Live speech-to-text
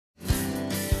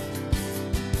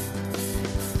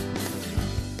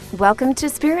Welcome to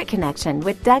Spirit Connection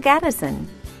with Doug Addison.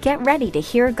 Get ready to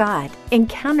hear God,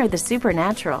 encounter the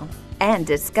supernatural, and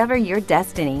discover your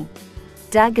destiny.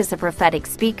 Doug is a prophetic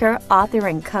speaker, author,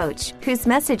 and coach whose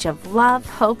message of love,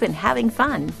 hope, and having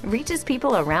fun reaches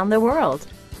people around the world.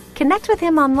 Connect with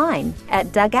him online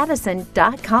at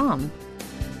DougAddison.com.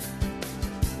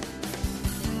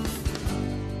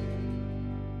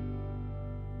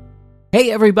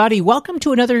 Hey, everybody. Welcome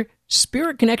to another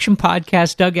Spirit Connection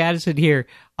podcast. Doug Addison here.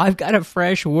 I've got a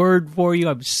fresh word for you.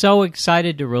 I'm so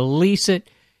excited to release it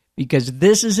because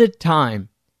this is a time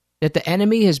that the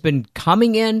enemy has been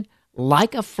coming in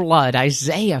like a flood.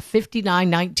 Isaiah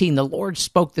 59:19, the Lord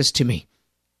spoke this to me.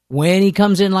 When he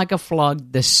comes in like a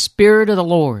flood, the Spirit of the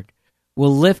Lord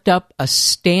will lift up a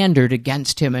standard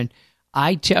against him. And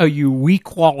I tell you, we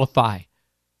qualify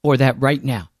for that right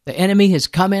now. The enemy has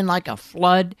come in like a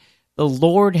flood. The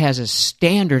Lord has a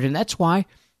standard, and that's why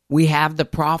we have the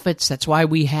prophets. That's why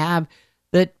we have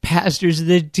the pastors,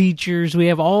 the teachers. We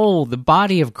have all the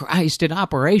body of Christ in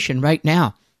operation right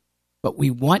now. But we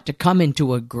want to come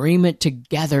into agreement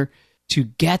together to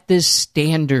get this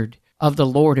standard of the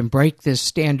Lord and break this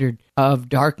standard of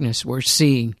darkness we're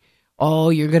seeing. Oh,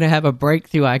 you're going to have a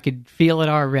breakthrough. I could feel it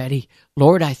already.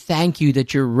 Lord, I thank you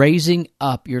that you're raising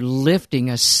up, you're lifting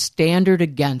a standard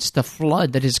against the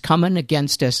flood that is coming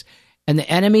against us. And the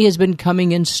enemy has been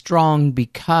coming in strong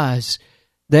because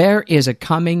there is a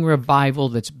coming revival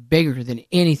that's bigger than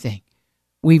anything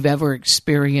we've ever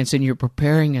experienced, and you're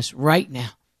preparing us right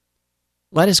now.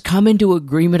 Let us come into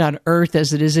agreement on earth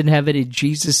as it is in heaven in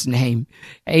Jesus' name.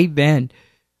 Amen.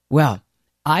 Well,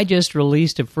 I just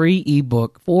released a free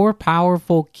ebook, 4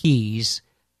 Powerful Keys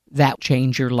That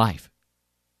Change Your Life.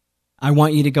 I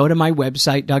want you to go to my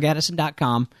website,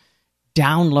 DougAddison.com,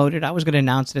 download it. I was going to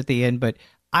announce it at the end, but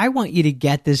I want you to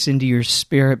get this into your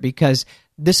spirit because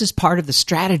this is part of the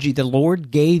strategy the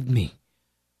Lord gave me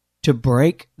to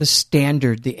break the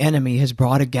standard the enemy has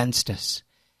brought against us.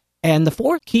 And the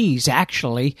 4 keys,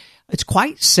 actually, it's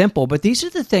quite simple, but these are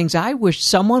the things I wish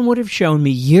someone would have shown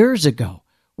me years ago.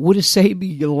 Would have saved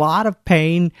me a lot of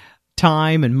pain,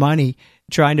 time, and money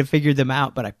trying to figure them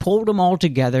out, but I pulled them all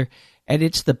together, and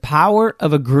it's the power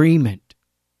of agreement,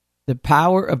 the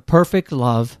power of perfect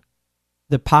love,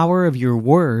 the power of your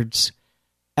words,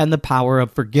 and the power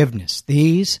of forgiveness.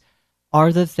 These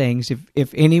are the things,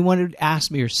 if anyone would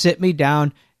ask me or sit me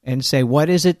down and say, what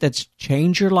is it that's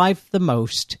changed your life the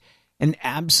most? And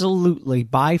absolutely,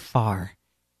 by far,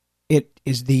 it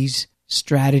is these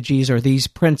strategies or these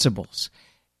principles.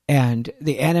 And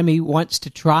the enemy wants to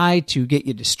try to get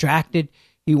you distracted.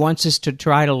 He wants us to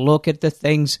try to look at the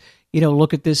things,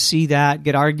 look at this, see that,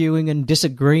 get arguing and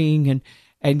disagreeing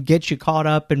and get you caught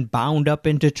up and bound up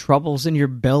into troubles and your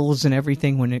bills and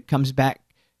everything. When it comes back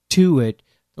to it,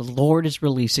 the Lord is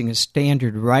releasing a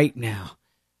standard right now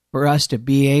for us to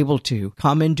be able to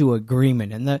come into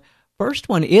agreement. And the first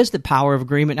one is the power of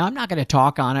agreement. Now, I'm not going to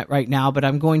talk on it right now, but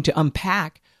I'm going to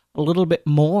unpack a little bit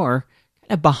more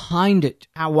kind of behind it,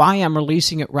 why I'm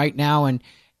releasing it right now. And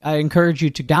I encourage you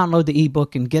to download the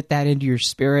ebook and get that into your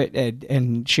spirit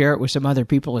and share it with some other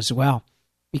people as well.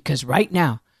 Because right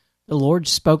now, the Lord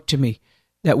spoke to me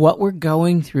that what we're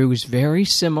going through is very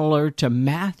similar to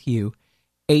Matthew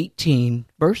 18,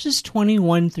 verses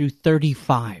 21 through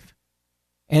 35.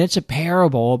 And it's a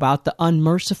parable about the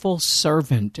unmerciful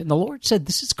servant. And the Lord said,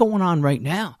 this is going on right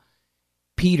now.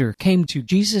 Peter came to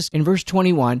Jesus in verse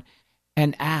 21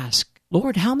 and asked,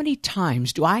 Lord, how many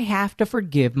times do I have to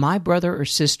forgive my brother or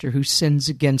sister who sins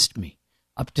against me?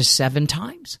 Up to 7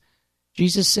 times?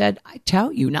 Jesus said, I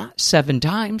tell you, not 7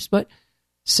 times, but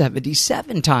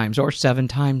 77 times, or 7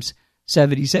 times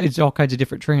 77. It's all kinds of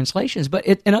different translations, but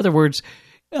in other words,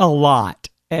 a lot.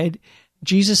 And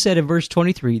Jesus said in verse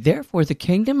 23, therefore the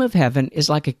kingdom of heaven is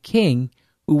like a king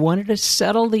who wanted to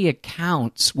settle the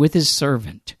accounts with his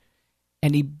servant.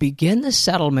 And he began the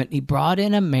settlement. He brought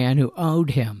in a man who owed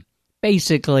him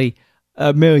basically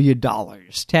 $1 million.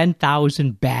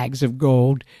 10,000 bags of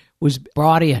gold was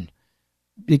brought in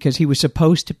because he was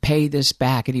supposed to pay this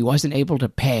back and he wasn't able to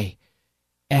pay.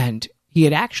 And he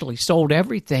had actually sold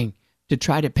everything to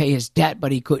try to pay his debt,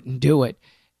 but he couldn't do it.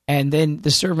 And then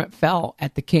the servant fell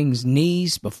at the king's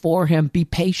knees before him. Be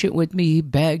patient with me, he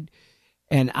begged,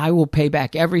 and I will pay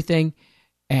back everything.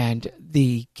 And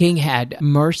the king had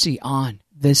mercy on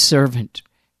this servant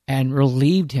and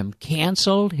relieved him,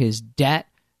 canceled his debt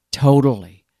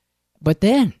totally. But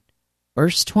then,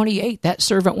 verse 28, that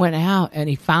servant went out and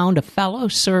he found a fellow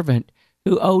servant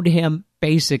who owed him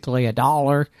basically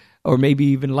 $1 or maybe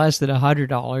even less than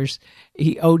 $100.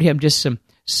 He owed him just some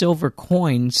silver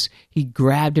coins. He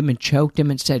grabbed him and choked him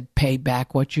and said, pay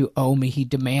back what you owe me, he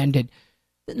demanded.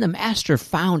 Then the master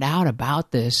found out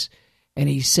about this, and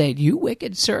he said, "You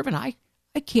wicked servant, I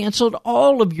canceled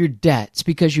all of your debts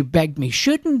because you begged me.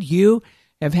 Shouldn't you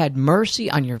have had mercy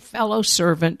on your fellow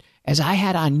servant as I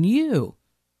had on you?"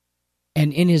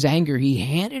 And in his anger, he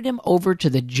handed him over to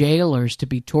the jailers to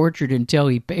be tortured until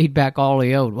he paid back all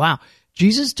he owed. Wow.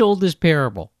 Jesus told this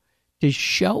parable to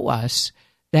show us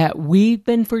that we've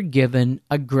been forgiven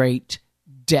a great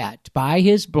debt. By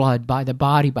his blood, by the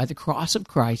body, by the cross of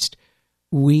Christ,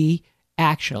 we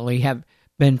actually have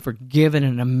been forgiven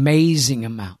an amazing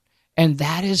amount. And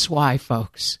that is why,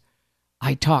 folks,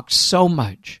 I talk so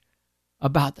much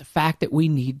about the fact that we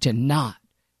need to not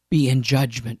be in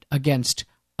judgment against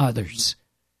others.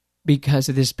 Because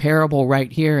of this parable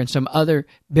right here and some other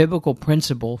biblical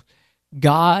principles,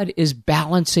 God is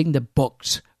balancing the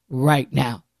books right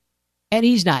now. And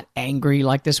he's not angry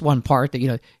like this one part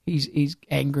that, he's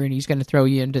angry and he's going to throw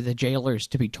you into the jailers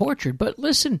to be tortured. But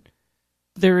listen,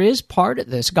 there is part of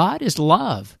this. God is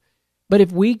love. But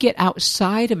if we get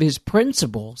outside of his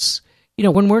principles,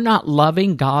 when we're not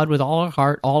loving God with all our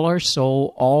heart, all our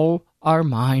soul, all our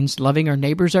minds, loving our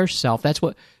neighbors ourselves, that's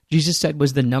what Jesus said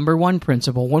was the number one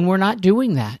principle. When we're not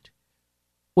doing that,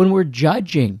 when we're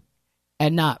judging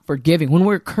and not forgiving, when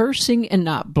we're cursing and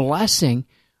not blessing,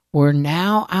 we're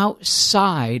now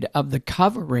outside of the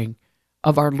covering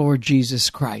of our Lord Jesus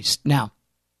Christ. Now,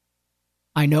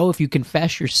 I know if you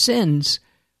confess your sins,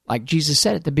 like Jesus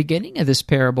said at the beginning of this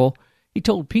parable, he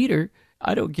told Peter,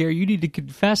 I don't care, you need to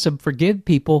confess and forgive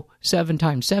people 7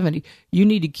 times 70. You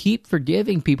need to keep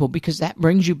forgiving people because that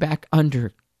brings you back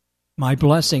under my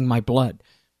blessing, my blood.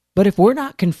 But if we're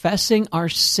not confessing our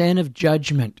sin of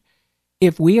judgment,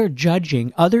 if we are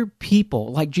judging other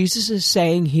people, like Jesus is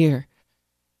saying here,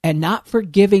 and not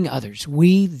forgiving others,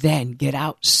 we then get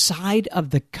outside of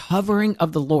the covering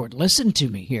of the Lord. Listen to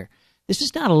me here. This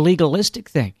is not a legalistic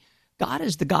thing. God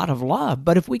is the God of love.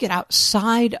 But if we get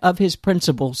outside of his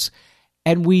principles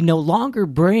and we no longer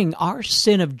bring our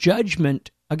sin of judgment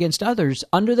against others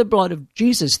under the blood of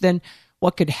Jesus, then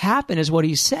what could happen is what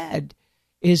he said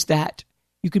is that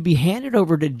you could be handed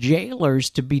over to jailers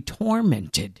to be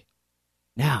tormented.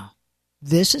 Now,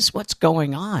 this is what's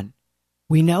going on.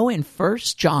 We know in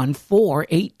 1 John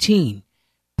 4:18,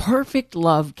 perfect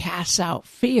love casts out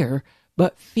fear,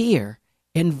 but fear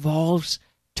involves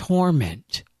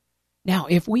torment. Now,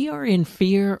 if we are in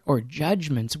fear or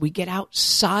judgments, we get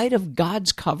outside of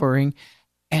God's covering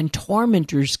and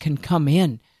tormentors can come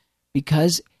in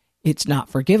because it's not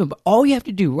forgiven. But all you have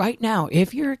to do right now,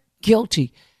 if you're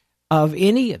guilty of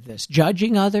any of this,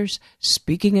 judging others,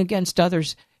 speaking against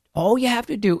others, all you have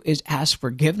to do is ask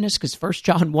forgiveness because 1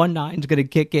 John 1:9 is going to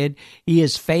kick in. He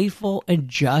is faithful and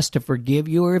just to forgive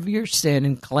you of your sin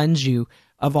and cleanse you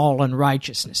of all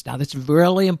unrighteousness. Now, that's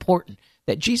really important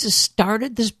that Jesus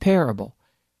started this parable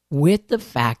with the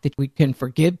fact that we can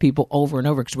forgive people over and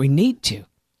over because we need to.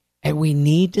 And we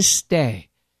need to stay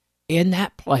in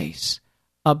that place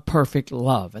of perfect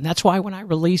love. And that's why when I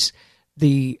release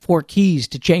the 4 keys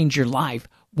to change your life,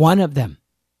 one of them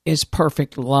is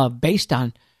perfect love based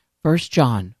on 1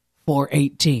 John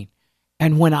 4:18.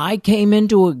 And when I came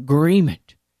into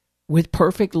agreement with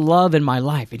perfect love in my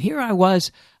life, and here I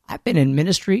was, I've been in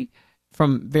ministry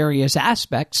from various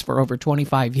aspects for over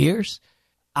 25 years.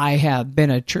 I have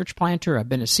been a church planter. I've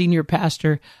been a senior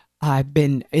pastor. I've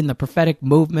been in the prophetic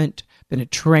movement, been a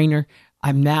trainer.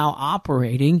 I'm now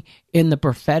operating in the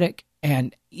prophetic.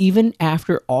 And even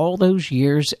after all those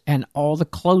years and all the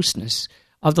closeness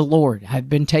of the Lord, I've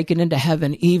been taken into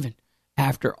heaven even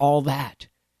after all that.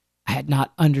 I had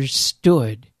not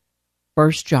understood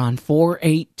 1 John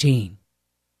 4:18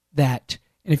 that,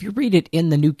 and if you read it in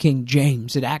the New King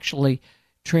James, it actually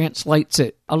translates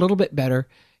it a little bit better,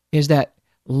 is that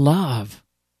love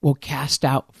will cast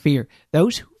out fear.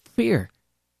 Those who fear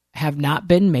have not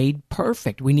been made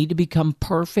perfect. We need to become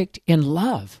perfect in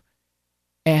love.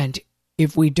 And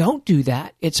if we don't do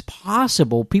that, it's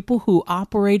possible people who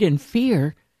operate in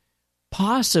fear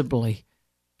possibly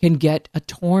can get a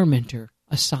tormentor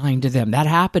assigned to them. That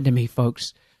happened to me,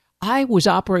 folks. I was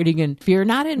operating in fear,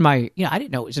 not in my, I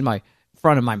didn't know it was in my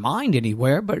front of my mind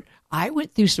anywhere, but I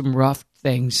went through some rough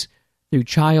things through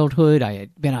childhood. I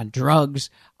had been on drugs.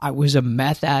 I was a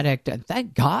meth addict, and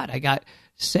thank God I got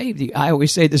saved. I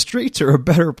always say the streets are a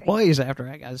better place after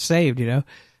I got saved,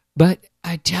 But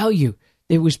I tell you,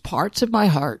 there was parts of my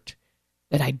heart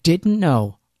that I didn't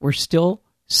know were still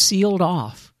sealed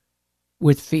off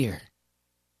with fear.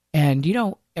 And you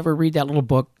don't ever read that little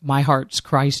book, My Heart's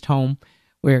Christ Home,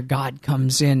 where God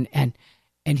comes in and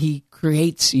he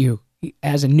creates you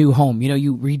as a new home.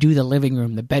 You redo the living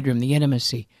room, the bedroom, the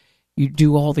intimacy. you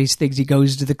do all these things. He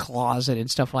goes to the closet and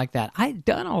stuff like that. I've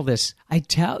done all this. I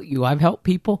tell you, I've helped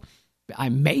people. I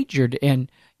majored in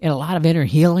a lot of inner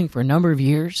healing for a number of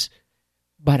years,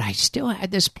 but I still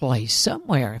had this place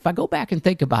somewhere. If I go back and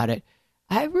think about it,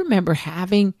 I remember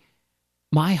having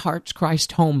my heart's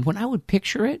Christ home. When I would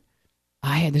picture it,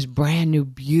 I had this brand new,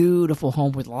 beautiful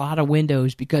home with a lot of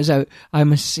windows because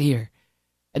I'm a seer,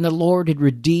 and the Lord had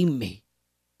redeemed me.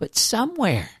 But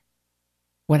somewhere,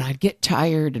 when I'd get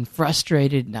tired and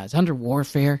frustrated and I was under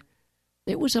warfare,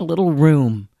 there was a little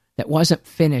room that wasn't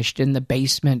finished in the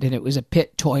basement, and it was a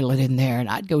pit toilet in there, and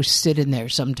I'd go sit in there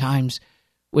sometimes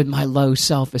with my low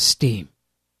self-esteem,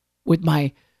 with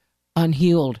my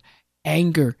unhealed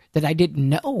anger that I didn't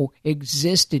know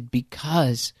existed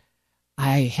because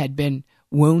I had been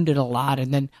wounded a lot,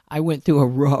 and then I went through a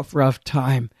rough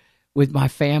time with my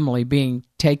family being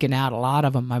taken out, a lot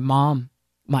of them. My mom,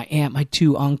 my aunt, my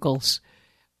two uncles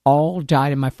all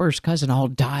died, and my first cousin all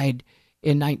died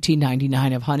in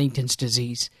 1999 of Huntington's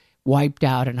disease, wiped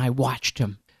out, and I watched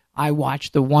them. I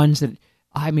watched the ones that,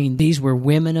 these were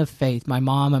women of faith, my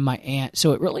mom and my aunt,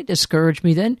 so it really discouraged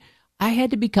me. Then I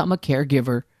had to become a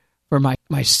caregiver for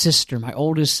my sister, my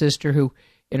oldest sister, who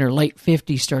in her late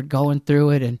 50s started going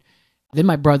through it, and then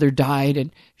my brother died,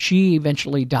 and she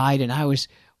eventually died, and I was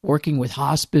working with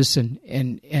hospice, and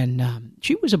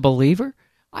she was a believer.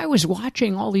 I was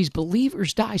watching all these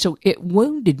believers die, so it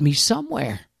wounded me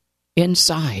somewhere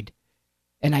inside,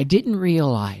 and I didn't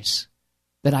realize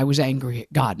that I was angry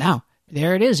at God. Now,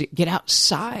 there it is. Get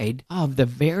outside of the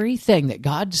very thing that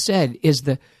God said is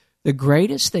the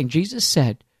greatest thing. Jesus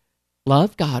said,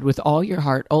 love God with all your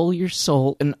heart, all your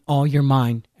soul, and all your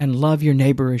mind, and love your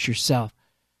neighbor as yourself.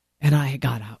 And I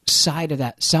got outside of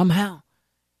that somehow,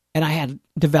 and I had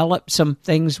developed some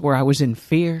things where I was in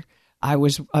fear. I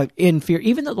was in fear.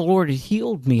 Even though the Lord had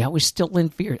healed me, I was still in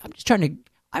fear.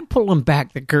 I'm pulling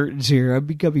back the curtains here. I'm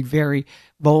becoming very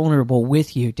vulnerable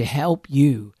with you to help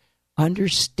you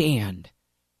understand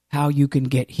how you can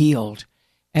get healed.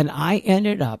 And I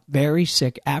ended up very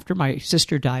sick after my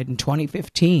sister died in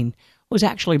 2015. It was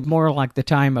actually more like the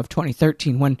time of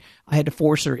 2013 when I had to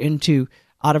force her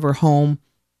out of her home.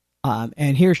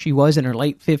 And here she was in her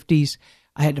late 50s.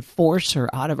 I had to force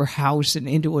her out of her house and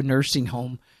into a nursing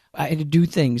home. I had to do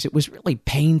things. It was really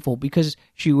painful because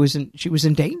she was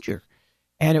in danger.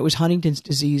 And it was Huntington's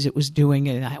disease it was doing.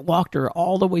 And I walked her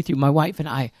all the way through. My wife and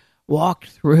I walked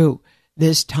through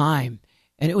this time.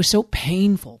 And it was so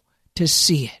painful to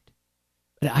see it.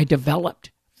 But I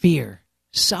developed fear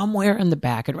somewhere in the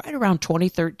back. And right around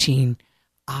 2013,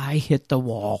 I hit the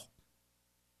wall.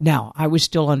 Now, I was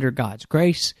still under God's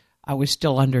grace. I was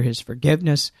still under his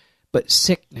forgiveness. But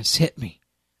sickness hit me.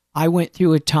 I went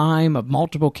through a time of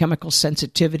multiple chemical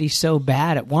sensitivity so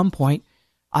bad at one point,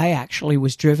 I actually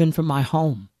was driven from my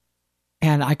home.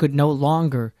 And I could no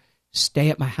longer stay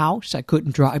at my house. I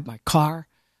couldn't drive my car.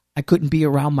 I couldn't be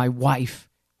around my wife.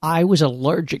 I was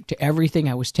allergic to everything.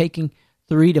 I was taking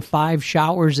 3 to 5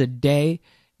 showers a day.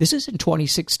 This is in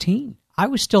 2016. I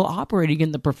was still operating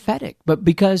in the prophetic. But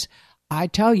because I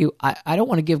tell you, I don't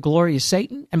want to give glory to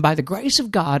Satan. And by the grace of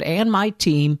God and my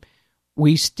team,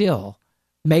 we still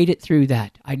made it through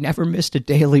that. I never missed a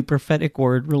daily prophetic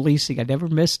word releasing. I never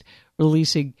missed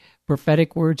releasing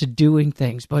prophetic words, doing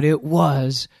things. But it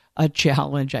was a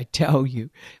challenge, I tell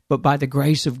you. But by the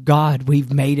grace of God,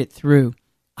 we've made it through.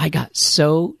 I got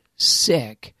so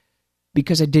sick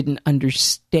because I didn't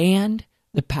understand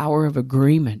the power of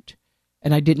agreement.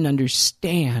 And I didn't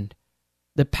understand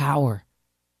the power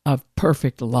of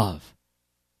perfect love.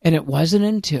 And it wasn't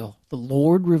until the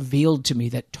Lord revealed to me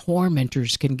that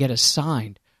tormentors can get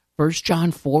assigned. 1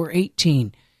 John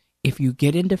 4:18. If you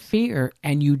get into fear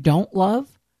and you don't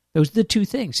love, those are the two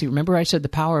things. See, remember I said the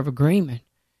power of agreement.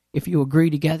 If you agree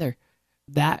together,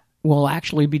 that will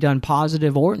actually be done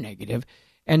positive or negative.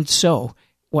 And so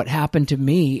what happened to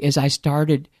me is I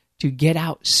started to get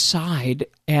outside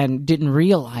and didn't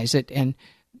realize it. And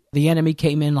the enemy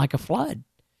came in like a flood.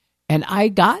 And I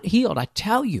got healed. I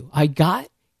tell you, I got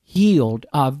healed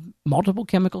of multiple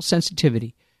chemical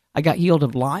sensitivity. I got healed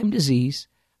of Lyme disease.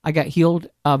 I got healed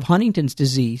of Huntington's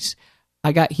disease.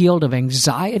 I got healed of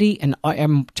anxiety. And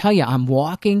I tell you, I'm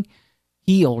walking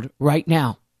healed right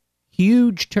now.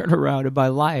 Huge turnaround in my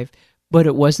life. But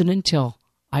it wasn't until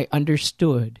I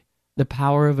understood the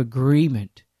power of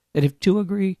agreement, that if two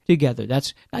agree together,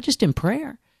 that's not just in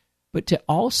prayer, but to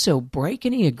also break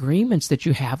any agreements that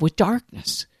you have with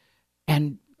darkness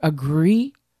and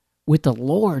agree with the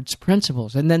Lord's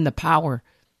principles, and then the power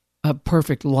of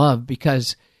perfect love,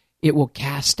 because it will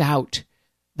cast out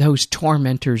those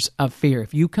tormentors of fear.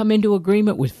 If you come into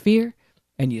agreement with fear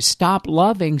and you stop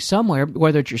loving somewhere,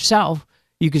 whether it's yourself,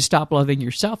 you could stop loving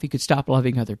yourself, you could stop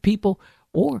loving other people,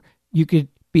 or you could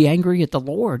be angry at the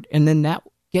Lord, and then that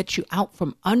gets you out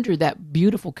from under that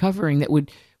beautiful covering that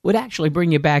would actually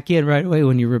bring you back in right away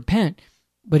when you repent.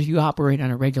 But if you operate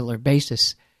on a regular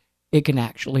basis, it can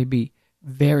actually be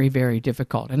very, very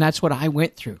difficult. And that's what I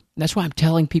went through. And that's why I'm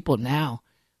telling people now,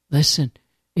 listen,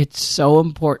 it's so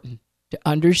important to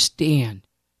understand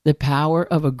the power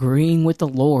of agreeing with the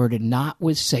Lord and not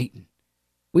with Satan.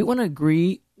 We want to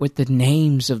agree with the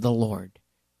names of the Lord.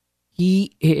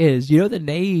 He is, the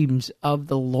names of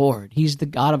the Lord. He's the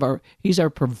God He's our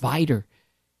provider.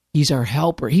 He's our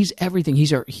helper. He's everything.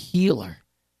 He's our healer.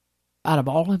 Out of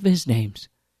all of his names,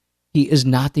 he is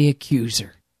not the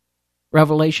accuser.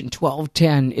 Revelation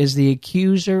 12:10 is the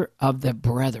accuser of the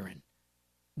brethren.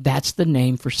 That's the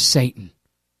name for Satan.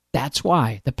 That's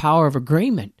why the power of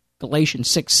agreement, Galatians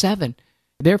 6:7,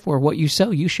 therefore what you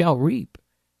sow you shall reap,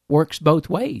 works both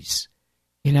ways.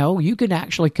 You can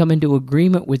actually come into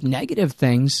agreement with negative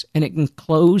things, and it can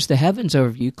close the heavens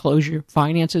over you, close your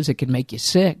finances, it can make you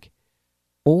sick.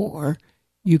 Or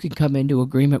you can come into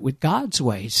agreement with God's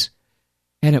ways,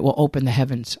 and it will open the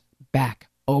heavens back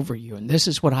over you. And this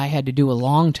is what I had to do a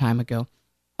long time ago.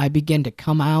 I began to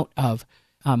come out of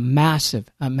a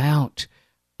massive amount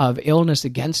of illness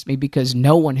against me because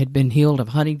no one had been healed of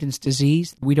Huntington's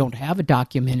disease. We don't have a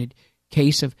documented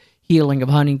case of healing of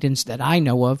Huntington's that I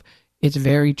know of. It's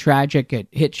very tragic. It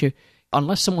hits you.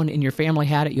 Unless someone in your family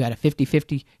had it, you had a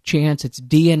 50-50 chance. It's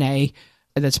DNA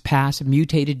that's passed, a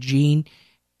mutated gene.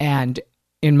 And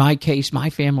in my case,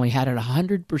 my family had it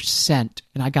 100%,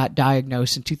 and I got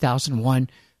diagnosed in 2001.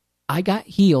 I got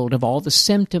healed of all the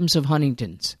symptoms of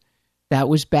Huntington's. That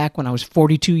was back when I was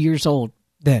 42 years old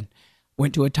then.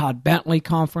 Went to a Todd Bentley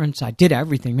conference. I did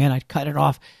everything, man. I cut it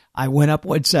off. I went up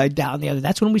one side, down the other.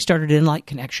 That's when we started Enlight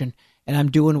Connection, and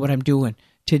I'm doing what I'm doing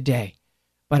today.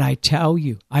 But I tell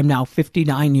you, I'm now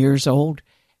 59 years old,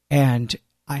 and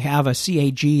I have a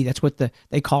CAG. That's what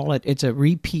they call it. It's a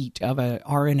repeat of a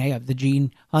RNA of the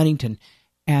gene Huntington.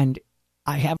 And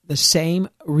I have the same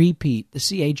repeat, the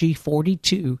CAG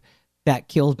 42, that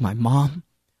killed my mom,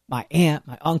 my aunt,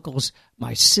 my uncles,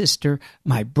 my sister,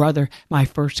 my brother, my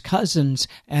first cousins,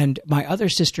 and my other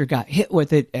sister got hit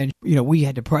with it. And, we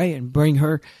had to pray and bring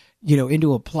her,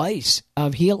 into a place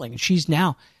of healing. She's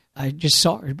now, I just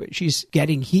saw her, but she's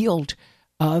getting healed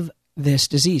of this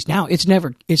disease. Now, it's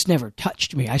never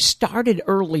touched me. I started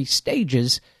early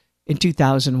stages in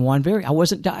 2001. I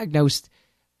wasn't diagnosed.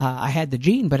 I had the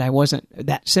gene, but I wasn't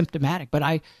that symptomatic. But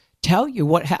I tell you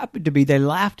what happened to me. They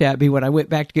laughed at me when I went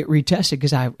back to get retested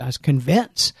because I was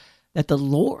convinced that the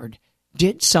Lord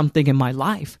did something in my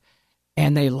life.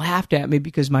 And they laughed at me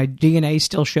because my DNA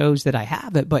still shows that I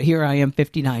have it. But here I am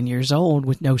 59 years old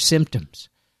with no symptoms.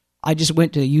 I just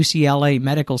went to the UCLA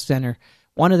Medical Center,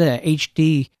 one of the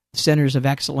HD Centers of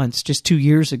Excellence, just 2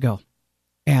 years ago.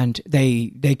 And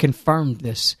they confirmed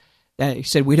this. They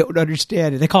said, we don't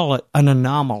understand it. They call it an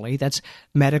anomaly. That's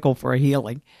medical for a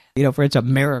healing, for it's a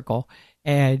miracle.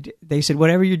 And they said,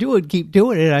 whatever you're doing, keep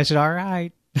doing it. And I said, all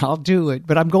right, I'll do it.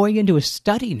 But I'm going into a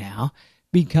study now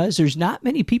because there's not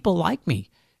many people like me.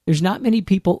 There's not many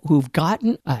people who've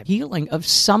gotten a healing of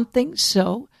something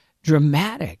so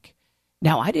dramatic.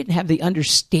 Now, I didn't have the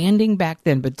understanding back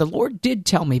then, but the Lord did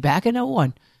tell me back in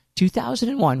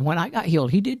 2001, when I got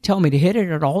healed, he did tell me to hit it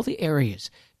at all the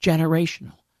areas,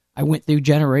 generational. I went through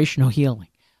generational healing.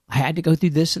 I had to go through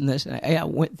this and this, and I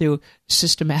went through a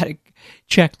systematic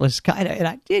checklist, and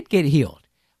I did get healed.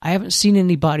 I haven't seen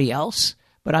anybody else,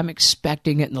 but I'm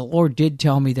expecting it, and the Lord did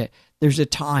tell me that there's a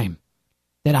time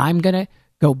that I'm going to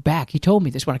go back. He told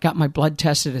me this when I got my blood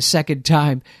tested a second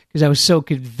time because I was so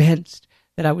convinced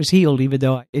that I was healed, even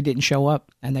though it didn't show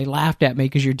up. And they laughed at me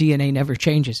because your DNA never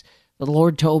changes. The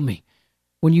Lord told me,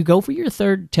 when you go for your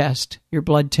third test, your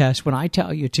blood test, when I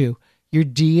tell you to, your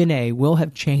DNA will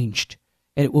have changed,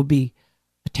 and it will be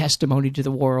a testimony to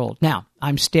the world. Now,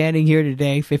 I'm standing here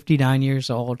today, 59 years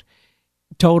old,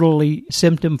 totally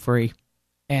symptom-free,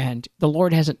 and the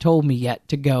Lord hasn't told me yet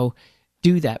to go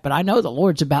do that. But I know the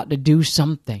Lord's about to do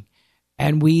something,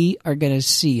 and we are going to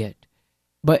see it.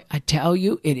 But I tell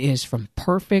you, it is from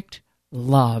perfect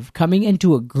love, coming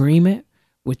into agreement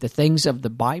with the things of the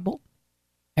Bible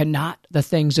and not the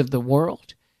things of the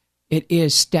world. It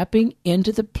is stepping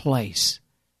into the place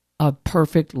of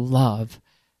perfect love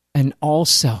and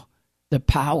also the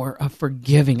power of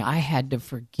forgiving. I had to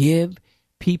forgive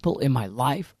people in my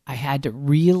life. I had to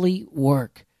really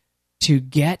work to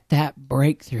get that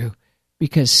breakthrough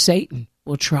because Satan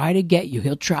will try to get you.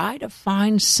 He'll try to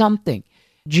find something.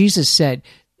 Jesus said,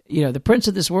 the prince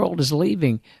of this world is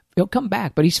leaving, He'll come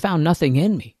back, but he's found nothing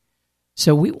in me.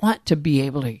 So we want to be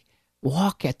able to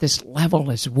walk at this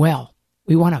level as well.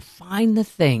 We want to find the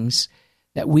things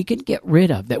that we can get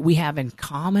rid of, that we have in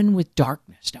common with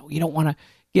darkness. Now, you don't want to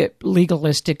get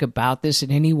legalistic about this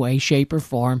in any way, shape, or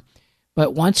form.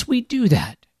 But once we do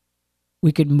that,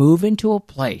 we could move into a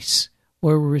place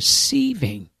where we're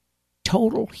receiving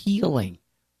total healing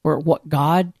for what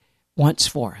God wants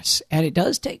for us. And it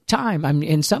does take time. I mean,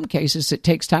 in some cases it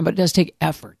takes time, but it does take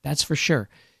effort. That's for sure.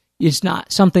 It's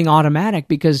not something automatic,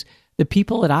 because the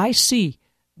people that I see,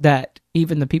 that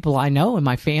even the people I know in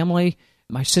my family,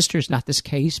 my sister's not this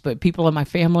case, but people in my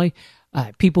family,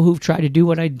 people who've tried to do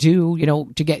what I do,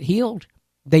 to get healed,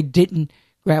 they didn't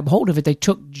grab hold of it. They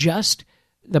took just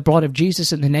the blood of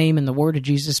Jesus and the name and the word of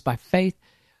Jesus by faith.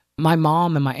 My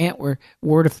mom and my aunt were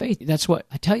word of faith. That's what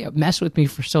I tell you, it messed with me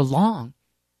for so long.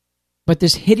 But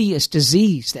this hideous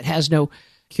disease that has no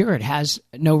cure, it has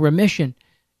no remission,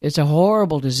 it's a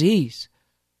horrible disease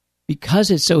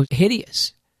because it's so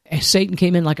hideous. As Satan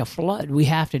came in like a flood, we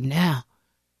have to now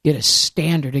get a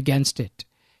standard against it.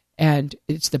 And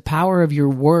it's the power of your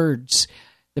words,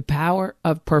 the power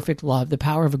of perfect love, the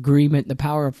power of agreement, the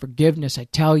power of forgiveness, I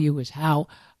tell you, is how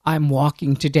I'm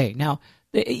walking today. Now,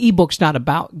 the ebook's not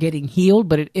about getting healed,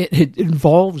 but it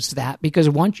involves that, because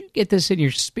once you get this in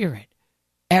your spirit,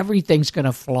 everything's going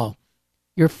to flow.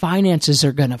 Your finances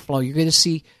are going to flow. You're going to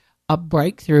see a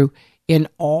breakthrough in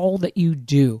all that you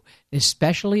do,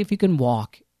 especially if you can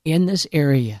walk in this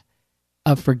area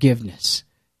of forgiveness,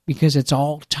 because it's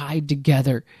all tied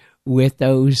together with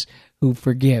those who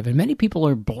forgive. And many people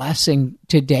are blessing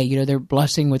today. They're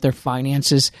blessing with their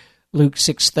finances. Luke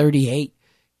 6:38,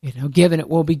 given it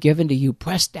will be given to you,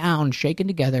 pressed down, shaken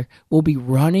together, will be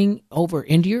running over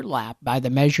into your lap. By the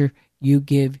measure you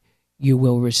give, you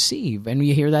will receive. And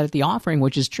you hear that at the offering,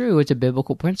 which is true. It's a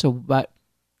biblical principle, but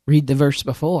read the verse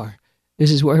before.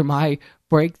 This is where my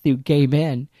breakthrough came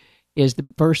in, is the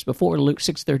verse before, Luke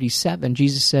 6:37.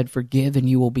 Jesus said, forgive and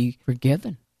you will be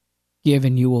forgiven. Give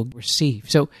and you will receive.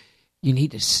 So you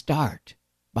need to start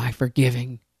by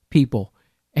forgiving people.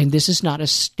 And this is not a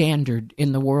standard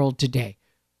in the world today.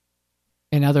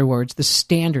 In other words, the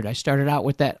standard, I started out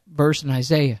with that verse in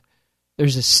Isaiah.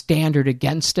 There's a standard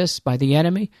against us by the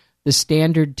enemy. The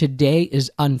standard today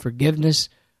is unforgiveness,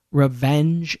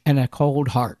 revenge, and a cold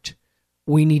heart.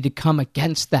 We need to come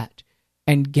against that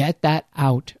and get that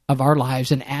out of our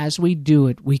lives. And as we do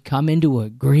it, we come into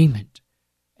agreement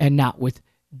and not with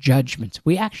judgments.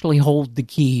 We actually hold the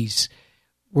keys.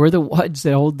 We're the ones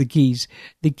that hold the keys.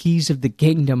 The keys of the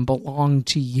kingdom belong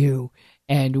to you.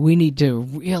 And we need to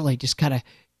really just kind of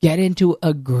get into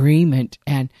agreement.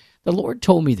 And the Lord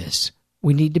told me this.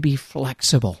 We need to be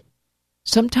flexible.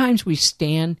 Sometimes we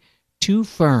stand too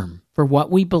firm for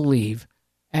what we believe,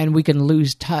 and we can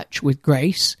lose touch with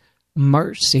grace,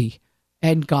 mercy,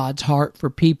 and God's heart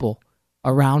for people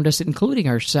around us, including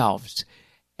ourselves.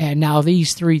 And now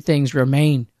these three things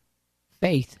remain: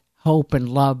 faith, hope, and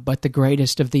love, but the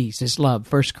greatest of these is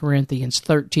love. 1 Corinthians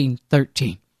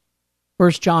 13:13.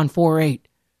 1 John 4:8.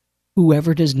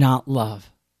 Whoever does not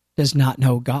love does not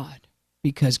know God,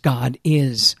 because God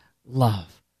is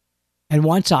love. And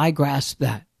once I grasped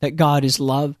that God is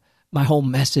love, my whole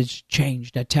message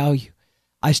changed, I tell you.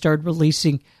 I started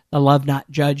releasing the love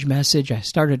not judge message. I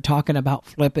started talking about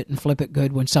flip it and flip it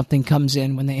good when something comes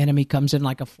in, when the enemy comes in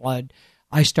like a flood.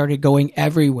 I started going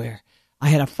everywhere. I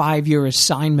had a 5-year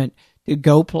assignment to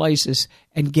go places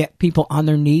and get people on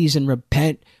their knees and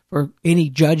repent for any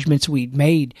judgments we'd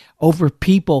made over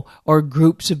people or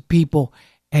groups of people.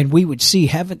 And we would see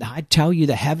heaven. I tell you,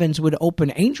 the heavens would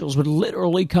open. Angels would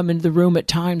literally come into the room at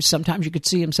times. Sometimes you could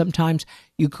see them, sometimes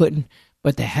you couldn't.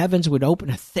 But the heavens would open.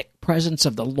 A thick presence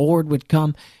of the Lord would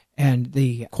come. And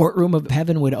the courtroom of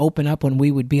heaven would open up when we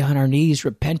would be on our knees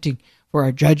repenting for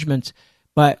our judgments.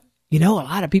 But, a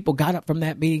lot of people got up from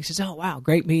that meeting and says, oh, wow,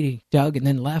 great meeting, Doug, and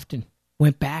then left and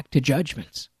went back to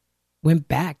judgments, went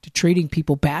back to treating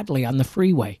people badly on the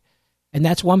freeway. And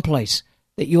that's one place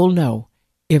that you'll know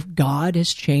if God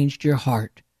has changed your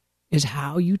heart, is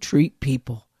how you treat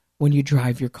people when you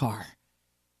drive your car.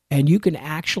 And you can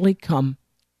actually come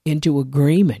into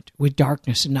agreement with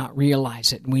darkness and not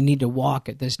realize it. And we need to walk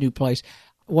at this new place.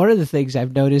 One of the things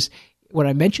I've noticed, when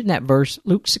I mentioned that verse,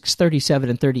 Luke 6:37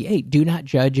 and 38, do not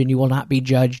judge and you will not be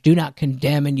judged. Do not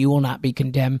condemn and you will not be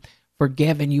condemned.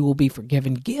 Forgive and you will be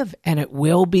forgiven. Give and it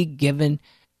will be given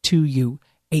to you.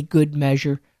 A good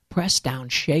measure, pressed down,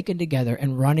 shaken together,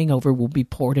 and running over will be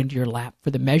poured into your lap.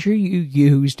 For the measure you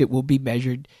used, it will be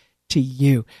measured to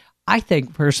you. I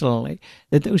think personally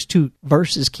that those two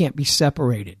verses can't be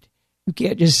separated. You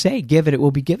can't just say, give it, it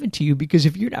will be given to you, because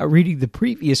if you're not reading the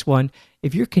previous one,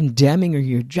 if you're condemning or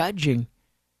you're judging,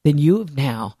 then you have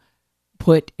now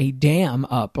put a dam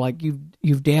up, like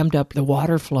you've dammed up the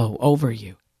water flow over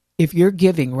you. If you're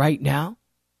giving right now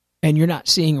and you're not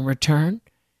seeing a return,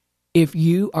 if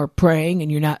you are praying and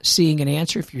you're not seeing an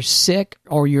answer, if you're sick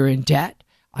or you're in debt,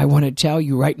 I want to tell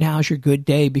you right now is your good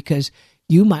day, because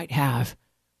you might have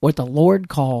what the Lord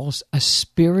calls a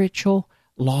spiritual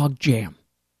log jam.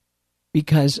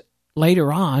 Because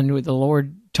later on, the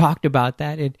Lord talked about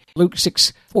that in Luke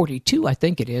 6:42, I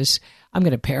think it is. I'm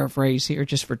going to paraphrase here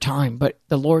just for time, but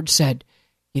the Lord said,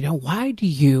 why do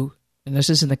you, and this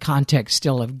is in the context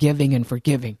still of giving and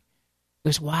forgiving, he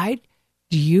goes, why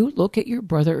do you look at your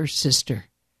brother or sister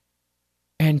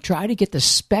and try to get the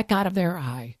speck out of their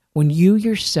eye when you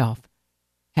yourself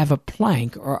have a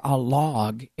plank or a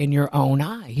log in your own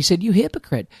eye? He said, you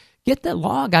hypocrite, get the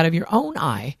log out of your own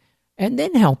eye and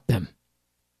then help them.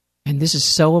 And this is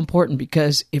so important,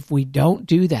 because if we don't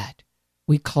do that,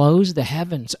 we close the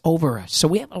heavens over us. So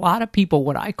we have a lot of people,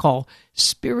 what I call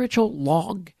spiritual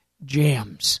log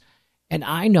jams. And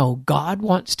I know God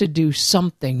wants to do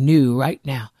something new right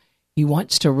now. He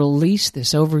wants to release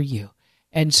this over you.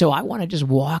 And so I want to just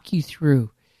walk you through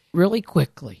really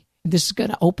quickly. This is going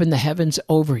to open the heavens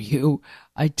over you.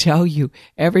 I tell you,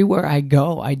 everywhere I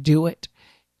go, I do it.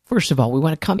 First of all, we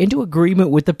want to come into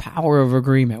agreement with the power of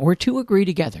agreement. We're to agree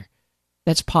together.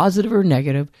 That's positive or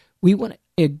negative. We want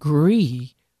to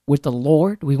agree with the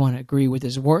Lord. We want to agree with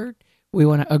His Word. We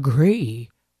want to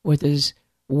agree with His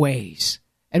ways.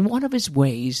 And one of His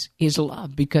ways is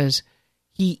love, because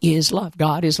He is love.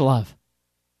 God is love.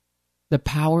 The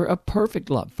power of perfect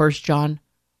love. 1 John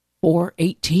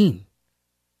 4:18.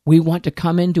 We want to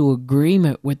come into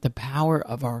agreement with the power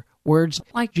of our words.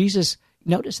 Like Jesus,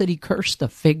 notice that He cursed the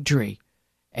fig tree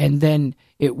and then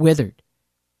it withered.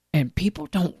 And people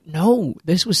don't know.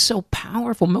 This was so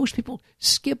powerful. Most people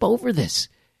skip over this.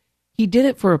 He did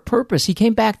it for a purpose. He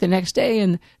came back the next day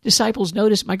and disciples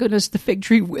noticed, my goodness, the fig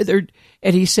tree withered.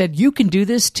 And He said, you can do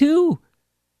this too.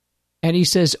 And He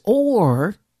says,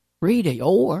 or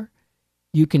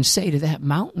you can say to that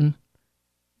mountain,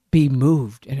 be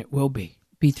moved, and it will be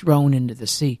thrown into the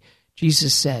sea.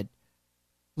 Jesus said,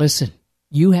 listen,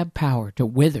 you have power to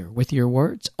wither with your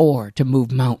words or to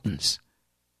move mountains.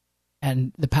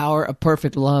 And the power of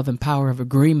perfect love and power of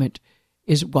agreement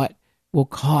is what will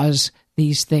cause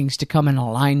these things to come in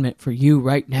alignment for you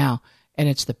right now. And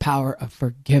it's the power of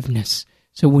forgiveness.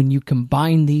 So when you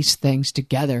combine these things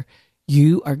together,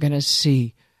 you are going to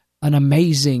see an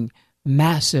amazing,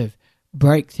 massive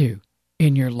breakthrough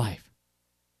in your life.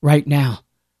 Right now,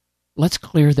 let's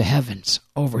clear the heavens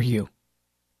over you.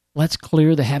 Let's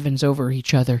clear the heavens over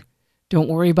each other. Don't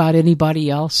worry about anybody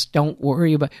else. Don't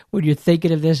worry about when you're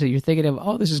thinking of this or you're thinking of,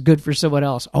 oh, this is good for someone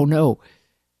else. Oh, no.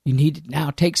 You need to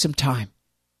now take some time.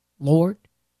 Lord,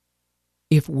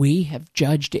 if we have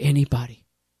judged anybody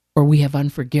or we have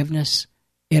unforgiveness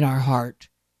in our heart,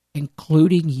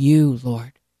 including you,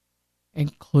 Lord,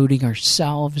 including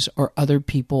ourselves or other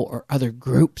people or other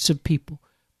groups of people,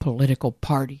 political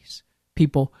parties,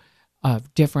 people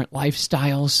of different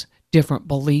lifestyles, different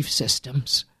belief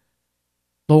systems,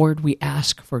 Lord, we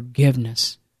ask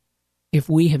forgiveness if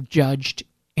we have judged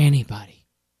anybody.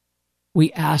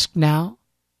 We ask now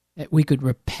that we could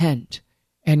repent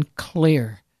and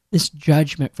clear this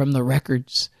judgment from the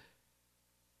records.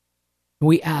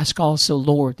 We ask also,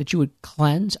 Lord, that you would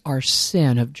cleanse our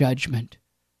sin of judgment,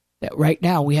 that right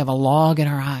now we have a log in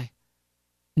our eye,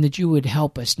 and that you would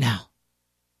help us now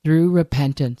through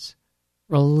repentance,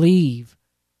 remove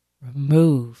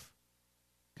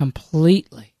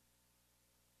completely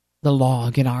the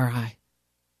log in our eye,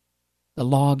 the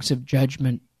logs of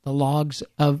judgment, the logs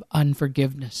of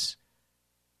unforgiveness.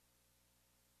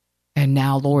 And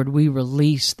now, Lord, we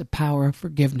release the power of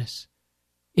forgiveness.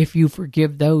 If you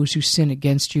forgive those who sin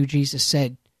against you, Jesus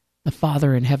said, the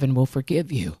Father in heaven will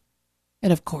forgive you.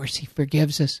 And of course, He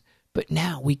forgives us. But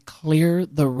now we clear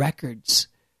the records.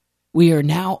 We are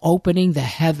now opening the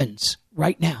heavens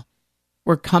right now.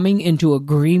 We're coming into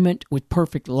agreement with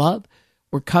perfect love.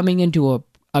 We're coming into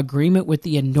agreement with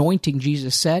the anointing.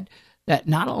 Jesus said that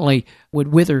not only would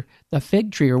wither the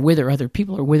fig tree or wither other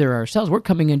people or wither ourselves, we're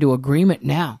coming into agreement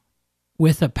now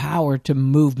with the power to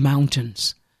move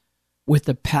mountains, with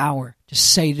the power to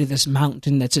say to this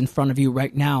mountain that's in front of you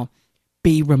right now,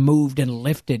 be removed and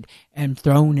lifted and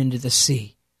thrown into the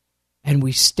sea. And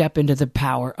we step into the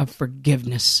power of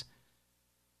forgiveness.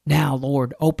 Now,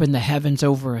 Lord, open the heavens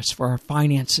over us for our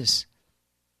finances.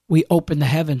 We open the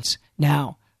heavens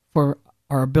now for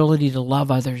our ability to love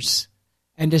others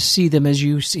and to see them as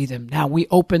you see them. Now we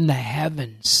open the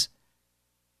heavens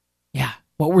Yeah,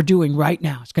 what we're doing right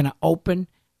now is going to open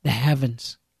the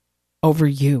heavens over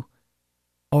you,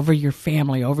 over your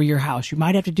family, over your house. You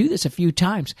might have to do this a few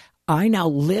times. I now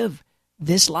live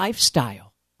this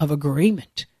lifestyle of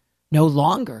agreement, no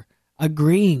longer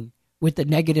agreeing with the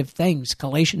negative things.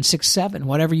 Galatians 6:7,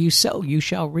 whatever you sow, you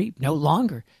shall reap. No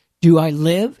longer do I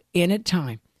live in a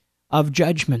time of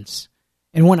judgments.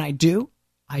 And when I do,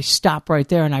 I stop right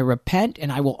there and I repent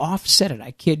and I will offset it.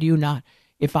 I kid you not.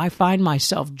 If I find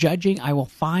myself judging, I will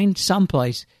find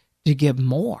someplace to give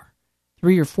more,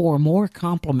 3 or 4 more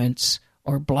compliments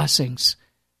or blessings,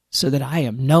 so that I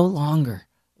am no longer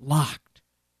locked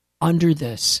under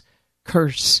this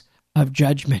curse of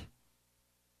judgment.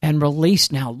 And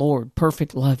release now, Lord,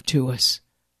 perfect love to us.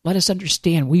 Let us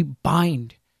understand we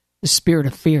bind the spirit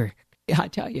of fear. I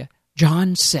tell you,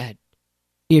 John said,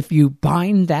 if you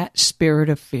bind that spirit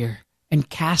of fear and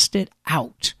cast it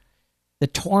out, the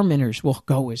tormentors will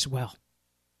go as well.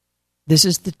 This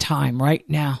is the time right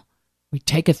now we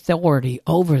take authority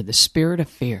over the spirit of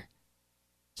fear.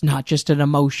 It's not just an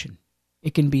emotion.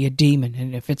 It can be a demon.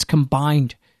 And if it's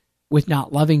combined with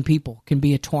not loving people, it can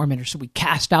be a tormentor. So we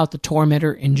cast out the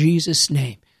tormentor in Jesus'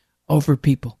 name over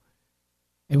people.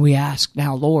 And we ask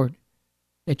now, Lord,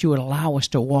 that you would allow us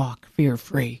to walk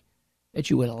fear-free, that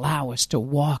you would allow us to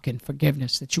walk in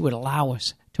forgiveness, that you would allow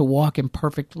us to walk in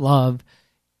perfect love,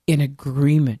 in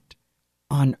agreement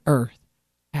on earth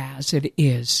as it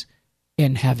is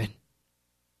in heaven.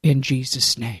 In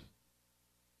Jesus' name.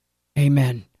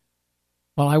 Amen.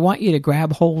 Well, I want you to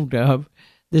grab hold of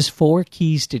this 4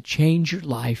 Keys to Change Your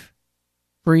Life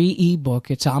free ebook.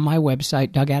 It's on my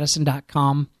website,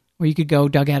 DougAddison.com, or you could go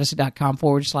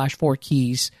DougAddison.com/4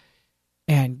 keys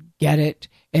and get it.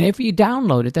 And if you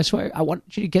download it, that's why I want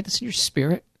you to get this in your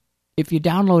spirit. If you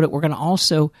download it, we're going to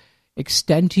also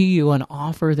extend to you an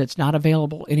offer that's not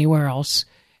available anywhere else.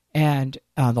 And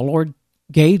the Lord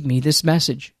gave me this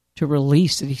message to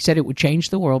release, and he said it would change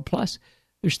the world. Plus,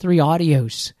 there's 3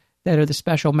 audios that are the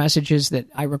special messages that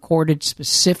I recorded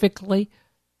specifically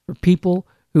for people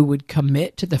who would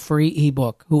commit to the free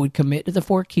ebook, who would commit to the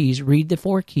 4 keys, read the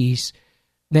 4 keys.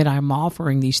 Then I'm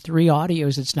offering these 3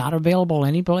 audios. It's not available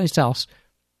anyplace else.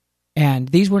 And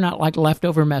these were not like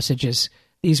leftover messages.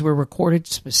 These were recorded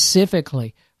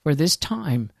specifically for this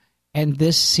time and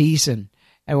this season.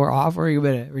 And we're offering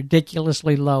them at a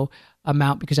ridiculously low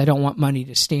amount because I don't want money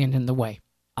to stand in the way.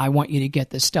 I want you to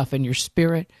get this stuff in your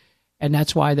spirit. And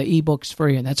that's why the ebook's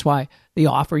free. And that's why the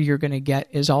offer you're going to get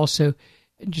is also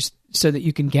just so that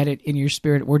you can get it in your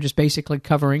spirit. We're just basically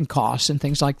covering costs and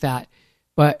things like that.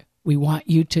 But we want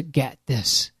you to get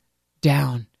this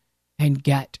down and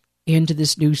get into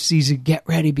this new season. Get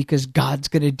ready because God's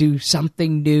going to do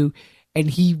something new and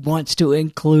he wants to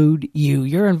include you.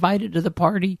 You're invited to the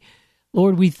party.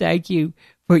 Lord, we thank you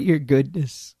for your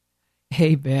goodness.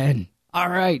 Amen. All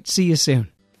right. See you soon.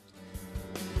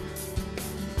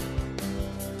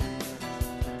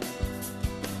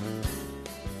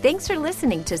 Thanks for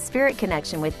listening to Spirit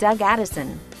Connection with Doug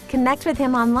Addison. Connect with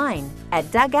him online at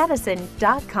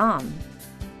DougAddison.com.